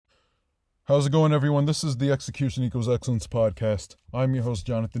How's it going, everyone? This is the Execution Equals Excellence podcast. I'm your host,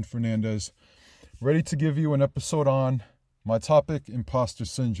 Jonathan Fernandez, ready to give you an episode on my topic, imposter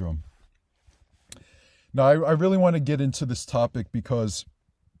syndrome. Now, I really want to get into this topic because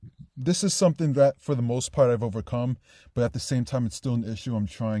this is something that, for the most part, I've overcome, but at the same time, it's still an issue I'm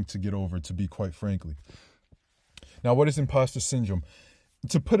trying to get over, to be quite frankly. Now, what is imposter syndrome?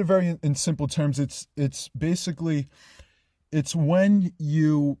 To put it very in simple terms, it's basically, it's when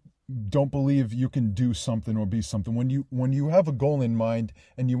you don't believe you can do something or be something. When you have a goal in mind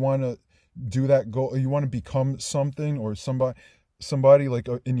and you want to do that goal, you want to become something or somebody like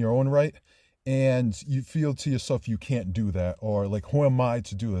in your own right, and you feel to yourself you can't do that, or like, who am I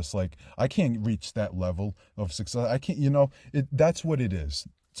to do this? Like, I can't reach that level of success. I can't, that's what it is,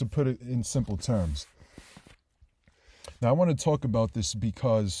 to put it in simple terms. Now, I want to talk about this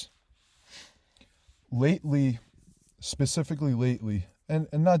because specifically lately, and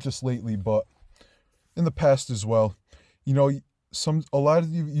not just lately, but in the past as well, a lot of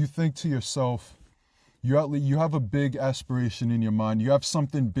you think to yourself, you have a big aspiration in your mind. You have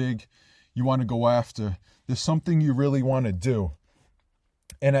something big you want to go after. There's something you really want to do.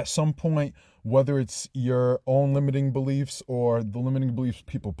 And at some point, whether it's your own limiting beliefs or the limiting beliefs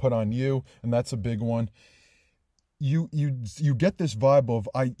people put on you, and that's a big one, you get this vibe of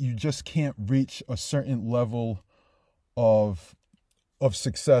you just can't reach a certain level of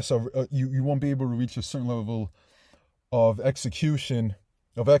success, you won't be able to reach a certain level of execution,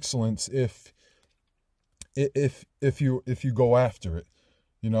 of excellence if you go after it,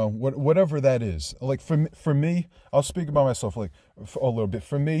 whatever that is. Like for me, I'll speak about myself like a little bit.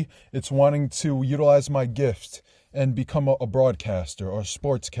 For me, it's wanting to utilize my gift and become a broadcaster or a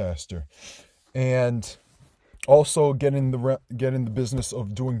sportscaster, and also get in the business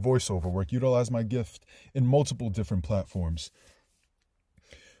of doing voiceover work, utilize my gift in multiple different platforms.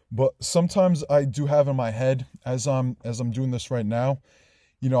 But sometimes I do have in my head, as I'm doing this right now,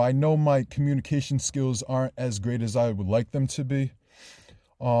 I know my communication skills aren't as great as I would like them to be.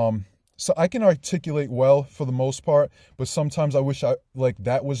 So I can articulate well for the most part, but sometimes I wish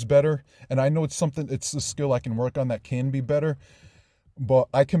that was better. And I know it's a skill I can work on that can be better. But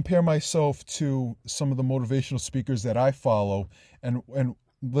I compare myself to some of the motivational speakers that I follow, and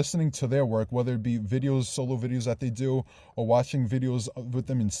listening to their work, whether it be solo videos that they do, or watching videos with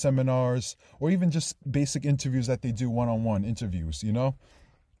them in seminars, or even just basic interviews that they do, one-on-one interviews,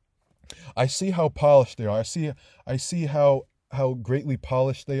 I see how polished they are. I see how greatly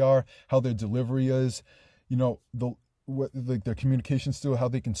polished they are, how their delivery is, their communication skill, how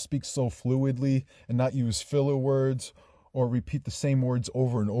they can speak so fluidly and not use filler words or repeat the same words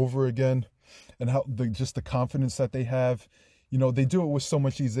over and over again, and how just the confidence that they have. They do it with so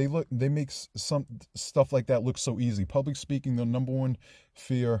much ease. They make some stuff like that look so easy. Public speaking, the number one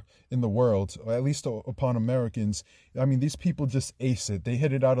fear in the world, or at least upon Americans. I mean, these people just ace it. They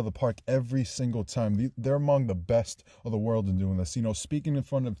hit it out of the park every single time. They're among the best of the world in doing this. Speaking in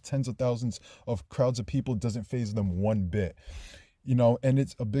front of tens of thousands of crowds of people doesn't faze them one bit. And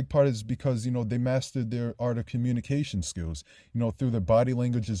it's a big part is because, they mastered their art of communication skills, through their body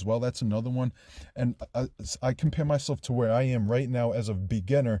language as well. That's another one. And I compare myself to where I am right now as a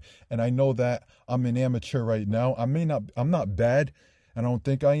beginner. And I know that I'm an amateur right now. I'm not bad, and I don't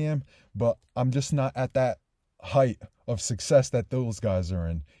think I am, but I'm just not at that height of success that those guys are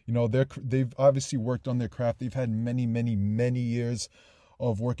in. They've obviously worked on their craft. They've had many, many, many years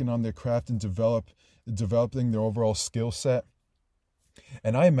of working on their craft and developing their overall skill set.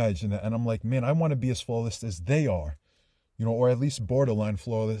 And I imagine that, and I'm like, man, I want to be as flawless as they are, or at least borderline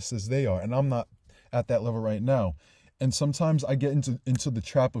flawless as they are. And I'm not at that level right now. And sometimes I get into the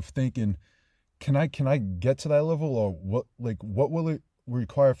trap of thinking, can I get to that level, or what will it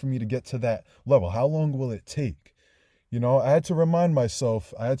require for me to get to that level? How long will it take? I had to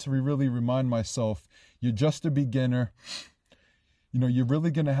really remind myself, you're just a beginner.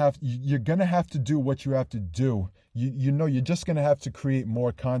 You're gonna have to do what you have to do. You're just gonna have to create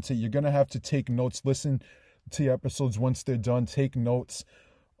more content. You're gonna have to take notes, listen to your episodes once they're done, take notes,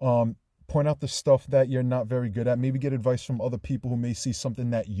 point out the stuff that you're not very good at, maybe get advice from other people who may see something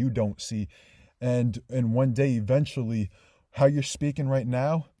that you don't see. And one day, eventually, how you're speaking right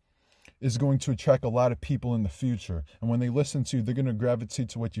now is going to attract a lot of people in the future. And when they listen to you, they're gonna gravitate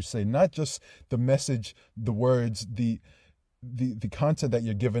to what you say, not just the message, the words, the content that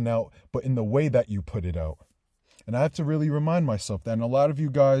you're giving out, but in the way that you put it out. And I have to really remind myself that. And a lot of you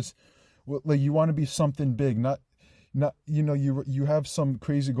guys, you want to be something big, not you have some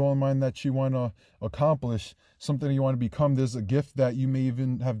crazy goal in mind that you want to accomplish, something you want to become. There's a gift that you may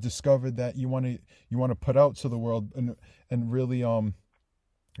even have discovered that you want to put out to the world and really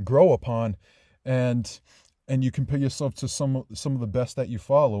grow upon, and you compare yourself to some of the best that you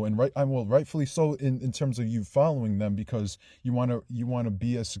follow, and rightfully so in terms of you following them, because you want to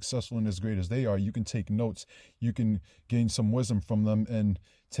be as successful and as great as they are. You can take notes, you can gain some wisdom from them, and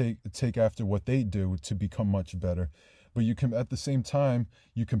take after what they do to become much better. But you can, at the same time,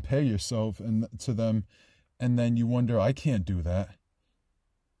 you compare yourself and to them, and then you wonder, I can't do that.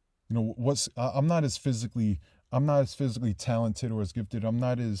 I'm not as physically talented or as gifted. I'm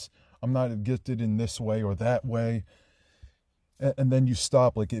not gifted in this way or that way. And then you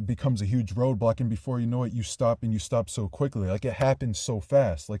stop, like it becomes a huge roadblock, and before you know it, you stop, and you stop so quickly. Like it happens so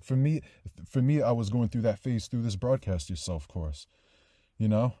fast. Like for me, I was going through that phase through this Broadcast Yourself course.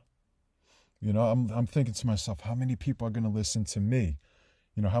 I'm thinking to myself, how many people are going to listen to me?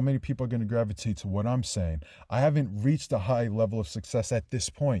 How many people are going to gravitate to what I'm saying? I haven't reached a high level of success at this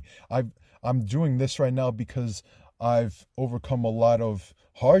point. I'm doing this right now because I've overcome a lot of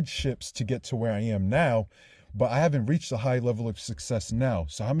hardships to get to where I am now, but I haven't reached a high level of success now.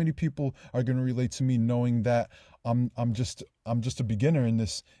 So how many people are going to relate to me knowing that I'm just a beginner in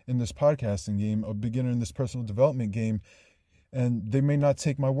this podcasting game, a beginner in this personal development game, and they may not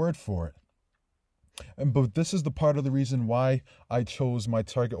take my word for it. But this is the part of the reason why I chose my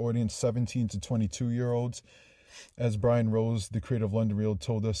target audience, 17 to 22 year olds, as Brian Rose, the creator of London Real,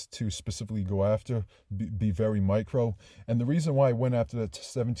 told us to specifically go after, be very micro. And the reason why I went after the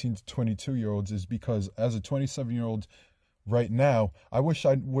 17 to 22 year olds is because as a 27-year-old right now, I wish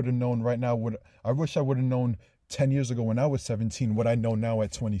I would have known 10 years ago when I was 17 what I know now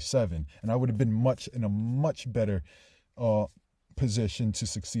at 27, and I would have been in a much better position to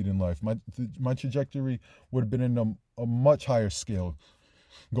succeed in life. My trajectory would have been in a much higher scale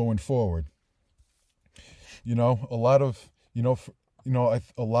going forward. A lot of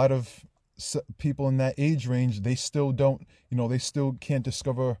people in that age range, they still can't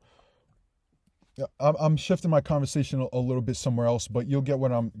discover. I'm shifting my conversation a little bit somewhere else, but you'll get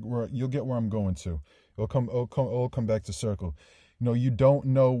where I'm going to. It'll come back to circle. You don't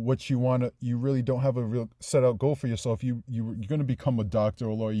know what you want to, you really don't have a real set out goal for yourself. You're going to become a doctor or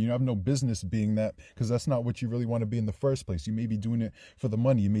a lawyer. You have no business being that, because that's not what you really want to be in the first place. You may be doing it for the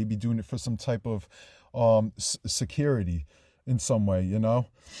money. You may be doing it for some type of security in some way, You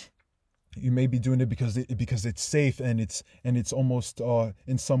may be doing it because it's safe and it's almost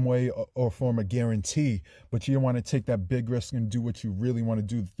in some way or form a guarantee, but you don't want to take that big risk and do what you really want to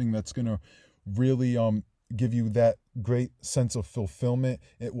do, the thing that's going to really give you that great sense of fulfillment,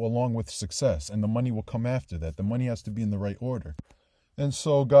 along with success, and the money will come after that. The money has to be in the right order. And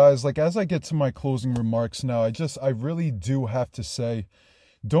so, guys, like as I get to my closing remarks now, I really do have to say,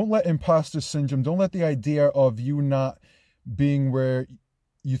 don't let imposter syndrome, don't let the idea of you not being where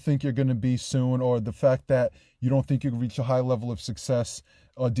you think you're going to be soon, or the fact that you don't think you can reach a high level of success,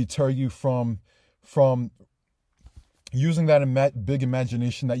 deter you from using that big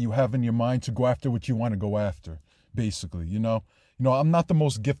imagination that you have in your mind to go after what you want to go after, basically. I'm not the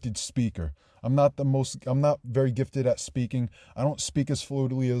most gifted speaker. I'm not very gifted at speaking. I don't speak as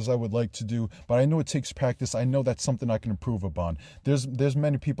fluidly as I would like to do, but I know it takes practice. I know that's something I can improve upon. There's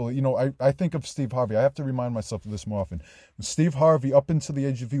many people, I think of Steve Harvey. I have to remind myself of this more often. Steve Harvey, up until the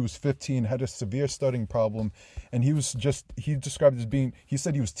age of he was 15, had a severe stuttering problem, and he described it as being, he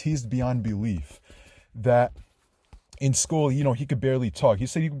said he was teased beyond belief, that in school, he could barely talk. He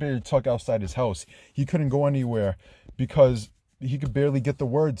said he could barely talk outside his house. He couldn't go anywhere because he could barely get the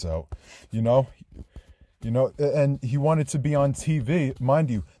words out, and he wanted to be on TV. Mind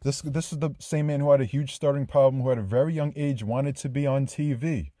you, this is the same man who had a huge stuttering problem, who at a very young age wanted to be on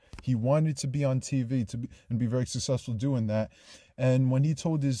TV. He wanted to be on TV and be very successful doing that. And when he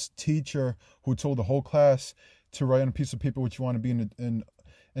told his teacher, who told the whole class to write on a piece of paper what you want to be and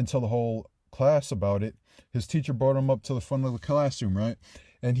tell the whole class about it, his teacher brought him up to the front of the classroom, right?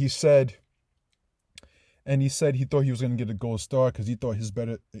 And he said he thought he was going to get a gold star because he thought his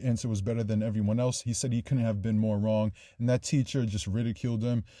answer was better than everyone else. He said he couldn't have been more wrong, and that teacher just ridiculed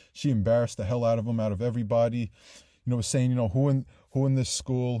him. She embarrassed the hell out of him, out of everybody. Saying, who in this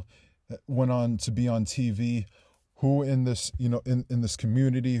school went on to be on TV, who in this, in this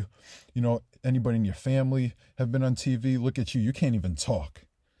community, anybody in your family have been on TV. Look at you, you can't even talk.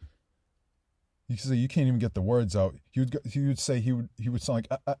 You could say you can't even get the words out. He would say he would sound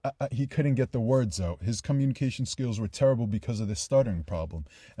like he couldn't get the words out. His communication skills were terrible because of this stuttering problem.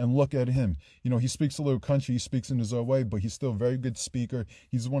 And look at him. He speaks a little country. He speaks in his own way, but he's still a very good speaker.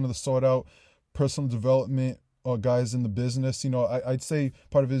 He's one of the sought out personal development guys in the business. I'd say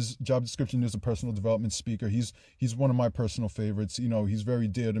part of his job description is a personal development speaker. He's one of my personal favorites. He's very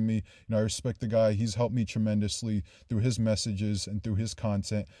dear to me. I respect the guy. He's helped me tremendously through his messages and through his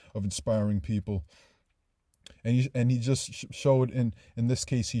content of inspiring people. And he just showed, in this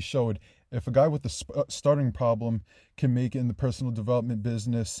case, he showed if a guy with a starting problem can make it in the personal development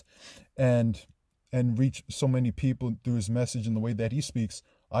business and reach so many people through his message and the way that he speaks,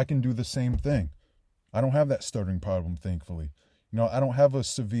 I can do the same thing. I don't have that starting problem, thankfully. I don't have a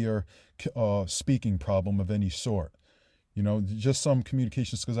severe speaking problem of any sort. Just some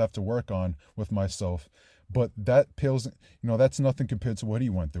communication skills I have to work on with myself. But that pales, that's nothing compared to what he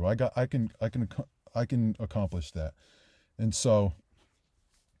went through. I can accomplish that. And so,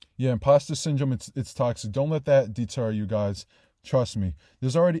 yeah, imposter syndrome, it's toxic. Don't let that deter you guys. Trust me.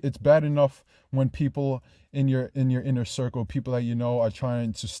 It's bad enough when people in your inner circle, people that are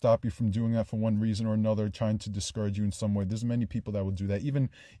trying to stop you from doing that for one reason or another, trying to discourage you in some way. There's many people that will do that, even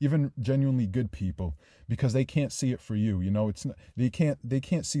genuinely good people, because they can't see it for you. It's not, they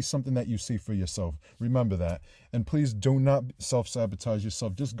can't see something that you see for yourself. Remember that. And please do not self-sabotage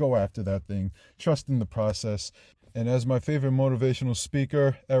yourself. Just go after that thing. Trust in the process. And as my favorite motivational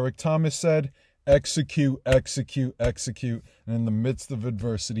speaker, Eric Thomas, said, execute, execute, execute, and in the midst of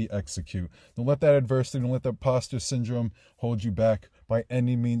adversity, execute. Don't let that adversity, don't let that imposter syndrome hold you back by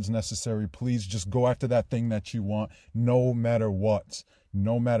any means necessary. Please just go after that thing that you want, no matter what.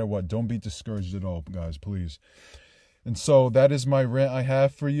 No matter what. Don't be discouraged at all, guys, please. And so that is my rant I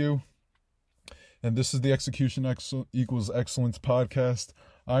have for you. And this is the Execution Equals Excellence podcast.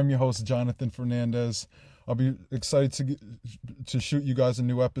 I'm your host, Jonathan Fernandez. I'll be excited to shoot you guys a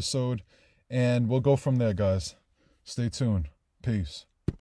new episode. And we'll go from there, guys. Stay tuned. Peace.